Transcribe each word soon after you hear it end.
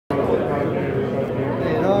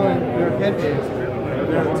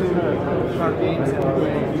hard games and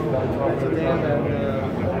to the end and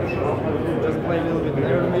just play a little bit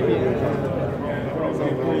there maybe. So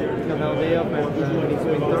we got now day off and we need to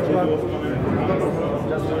win third one.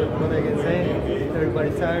 Just what I can say.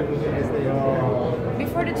 Everybody's tired. We need this day off.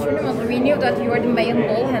 Before the tournament, we knew that you were the main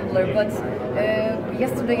ball handler, but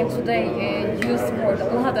yesterday and today you scored a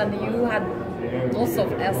lot and you had lots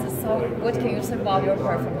of assists. So what can you say about your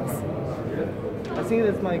performance? I think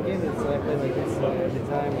that's my game. I play like this every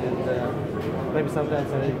time, and maybe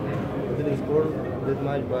sometimes I didn't score that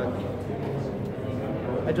much, but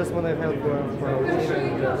I just want to help for our team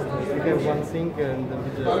and just we have one thing and we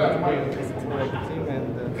just play like a team,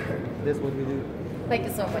 and that's what we do. Thank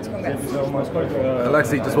you so much. Congrats. Thank you so much.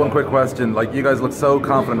 Alexey, just one quick question. Like, you guys look so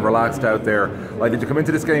confident, relaxed out there. Like, did you come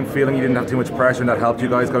into this game feeling you didn't have too much pressure and that helped you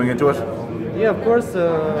guys going into it? Yeah, of course.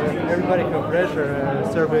 Everybody have pressure.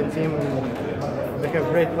 Serbian team, they have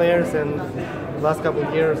great players, and last couple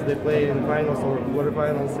of years they play in finals or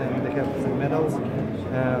quarterfinals, and they have some medals.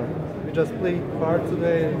 We just play hard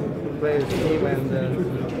today, play as a team,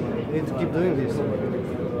 and we need to keep doing this.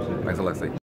 Thanks, Alexey.